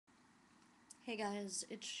Hey guys,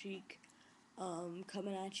 it's Sheik,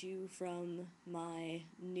 coming at you from my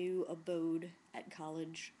new abode at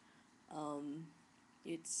college. Um,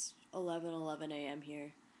 it's 11:11 a.m.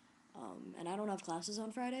 here, and I don't have classes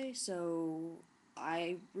on Friday, so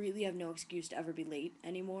I really have no excuse to ever be late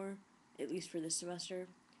anymore, at least for this semester.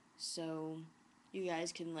 So, you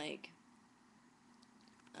guys can, I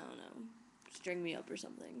don't know, string me up or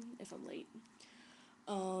something if I'm late.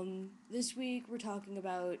 This week we're talking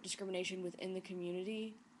about discrimination within the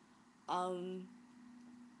community. Um,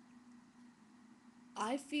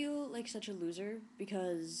 I feel like such a loser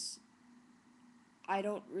because I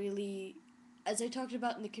don't really, as I talked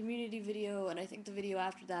about in the community video, and I think the video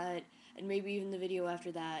after that, and maybe even the video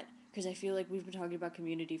after that, because I feel like we've been talking about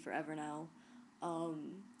community forever now.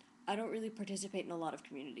 Um, I don't really participate in a lot of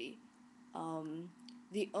community. Um,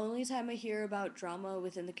 the only time I hear about drama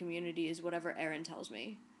within the community is whatever Aaron tells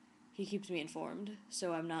me. He keeps me informed,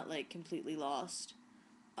 so I'm not like completely lost.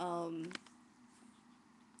 Um,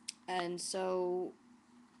 and so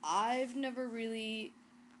I've never really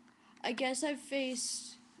I guess I've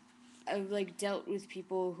like dealt with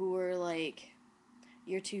people who were like,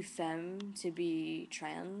 you're too femme to be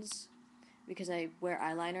trans because I wear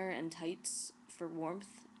eyeliner and tights for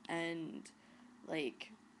warmth and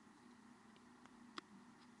like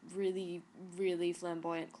really, really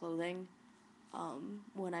flamboyant clothing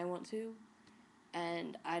when I want to,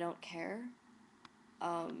 and I don't care.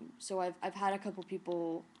 So I've had a couple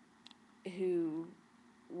people who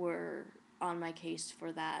were on my case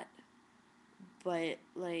for that, but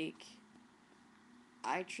like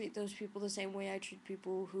I treat those people the same way I treat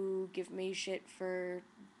people who give me shit for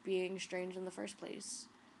being strange in the first place.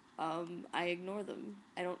 I ignore them.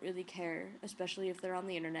 I don't really care, especially if they're on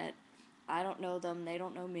the internet. I don't know them, they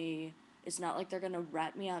don't know me. It's not like they're gonna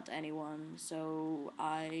rat me out to anyone, so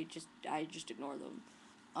I just ignore them.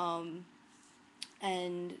 Um,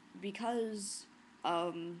 and because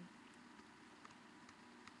um,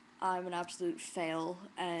 I'm an absolute fail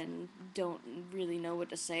and don't really know what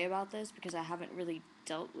to say about this because I haven't really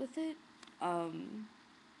dealt with it. Um,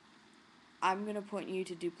 I'm gonna point you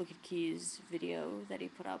to Duplicate Key's video that he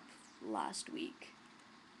put up last week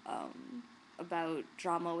about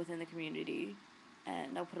drama within the community,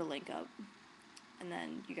 and I'll put a link up, and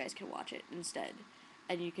then you guys can watch it instead.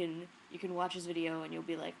 And you can watch his video and you'll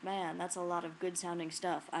be like, man, that's a lot of good sounding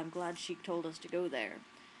stuff. I'm glad Sheik told us to go there.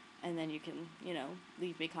 And then you can,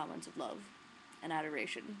 leave me comments of love and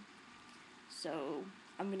adoration. So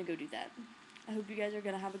I'm gonna go do that. I hope you guys are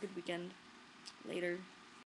gonna have a good weekend. Later.